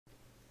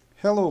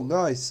Hello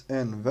guys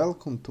and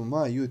welcome to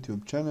my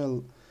YouTube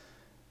channel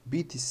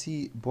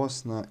BTC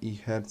Bosnia i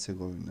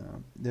Herzegovina.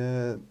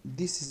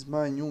 This is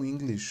my new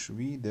English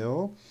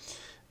video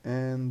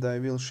and I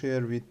will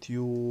share with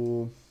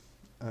you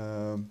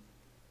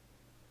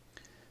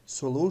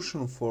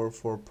solution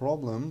for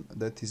problem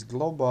that is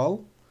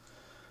global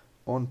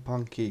on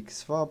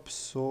PancakeSwap.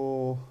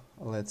 So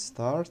let's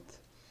start.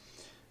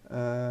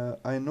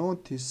 I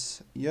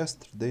noticed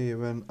yesterday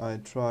when I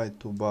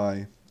tried to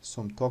buy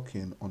some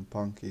token on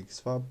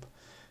PancakeSwap,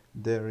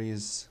 there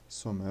is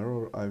some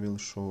error. I will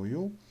show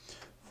you.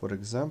 For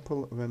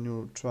example, when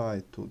you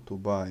try to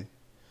buy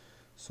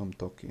some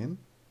token,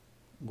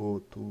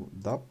 go to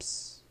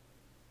dApps,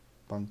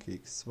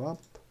 PancakeSwap.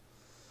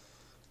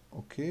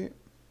 Okay.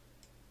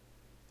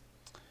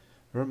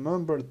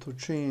 Remember to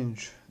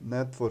change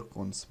network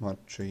on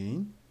smart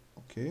chain.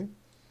 Okay.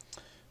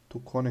 To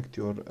connect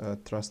your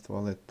Trust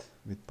wallet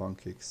with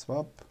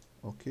PancakeSwap.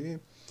 Okay.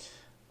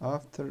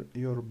 After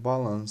your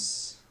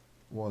balance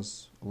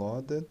was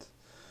loaded,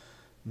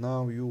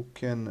 now you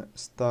can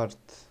start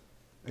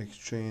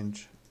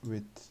exchange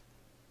with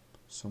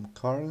some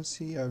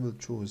currency. I will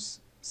choose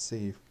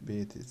safe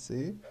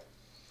BTC.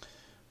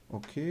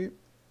 Okay.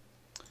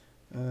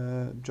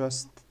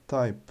 Just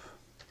type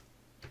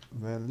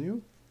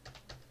value.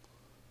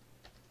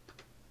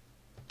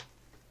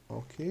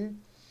 Okay.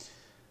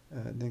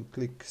 Then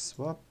click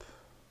swap.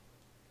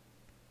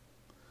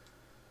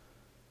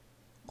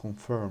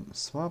 Confirm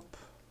swap,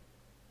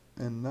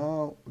 and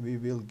now we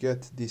will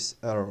get this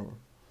error.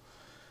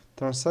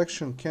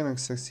 Transaction cannot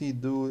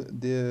succeed due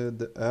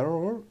the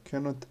error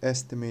cannot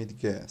estimate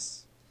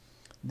gas.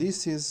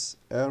 This is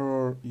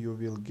error you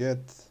will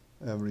get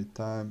every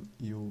time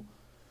you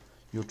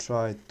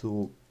try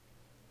to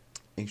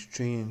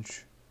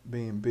exchange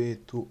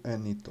BNB to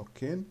any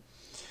token.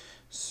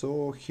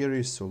 So here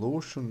is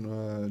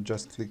solution.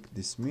 Just click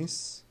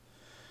dismiss.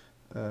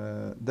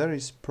 There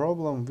is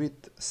problem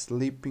with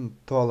sleeping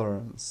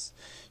tolerance.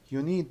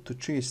 You need to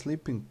change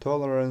sleeping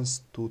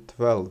tolerance to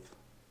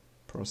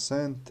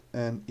 12%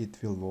 and it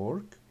will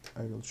work.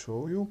 I will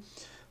show you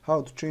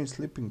how to change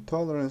sleeping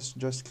tolerance.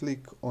 Just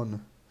click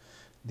on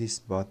this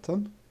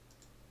button.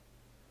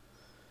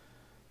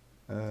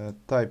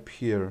 Type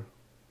here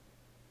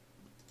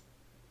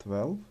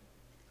 12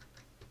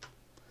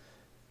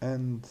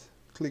 and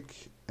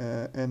click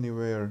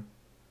anywhere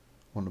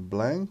on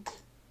blank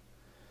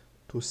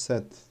to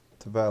set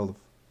 12%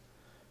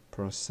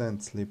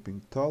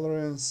 sleeping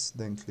tolerance,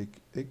 then click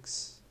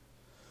X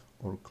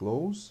or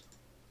close.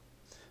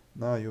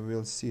 Now you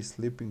will see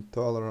sleeping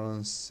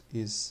tolerance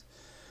is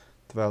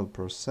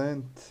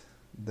 12%,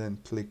 then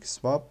click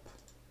swap.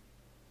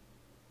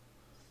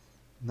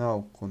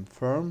 Now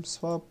confirm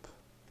swap,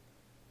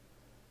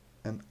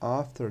 and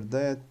after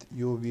that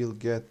you will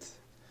get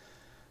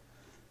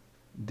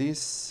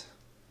this.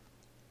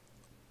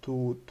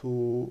 To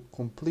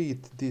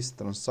complete this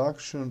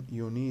transaction,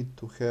 you need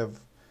to have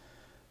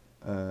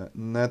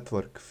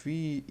network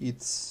fee.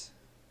 It's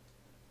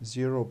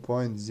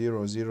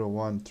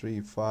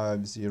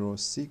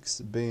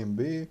 0.00135006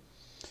 BNB.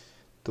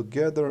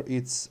 Together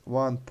it's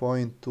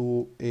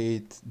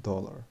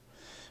 $1.28.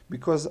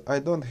 Because I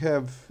don't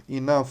have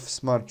enough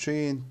smart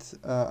chain,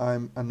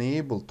 I'm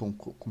unable to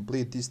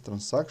complete this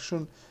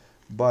transaction,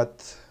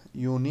 but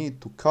you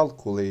need to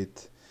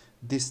calculate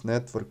this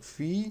network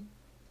fee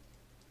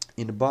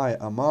in buy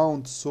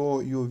amount, so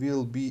you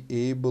will be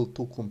able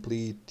to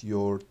complete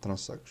your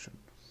transaction.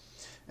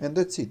 And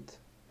that's it.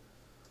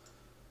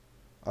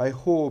 I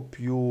hope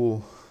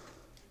you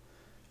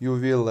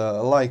will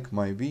like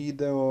my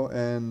video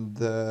and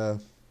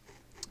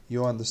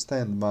you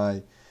understand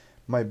my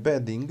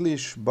bad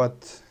English,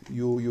 but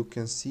you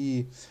can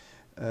see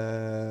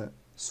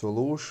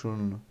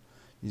solution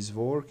is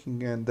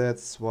working, and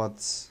that's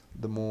what's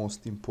the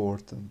most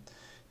important.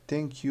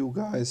 Thank you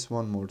guys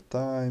one more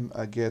time.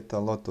 I get a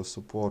lot of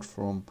support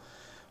from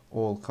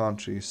all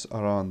countries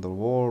around the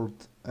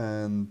world,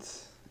 and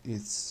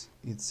it's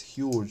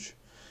huge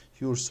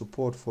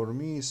support for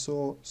me.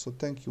 So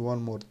thank you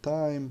one more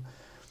time.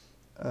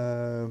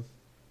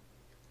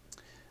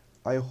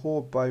 I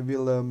hope I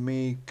will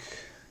make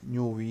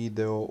new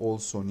video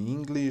also in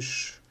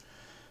English.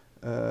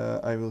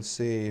 I will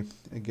say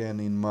again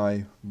in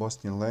my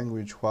Bosnian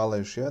language, hvala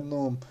još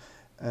jednom.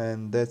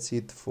 And that's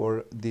it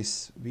for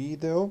this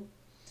video.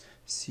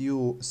 See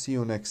you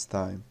next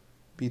time.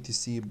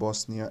 BTC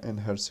Bosnia and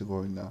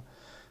Herzegovina.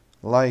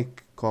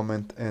 Like,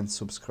 comment and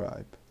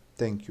subscribe.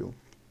 Thank you.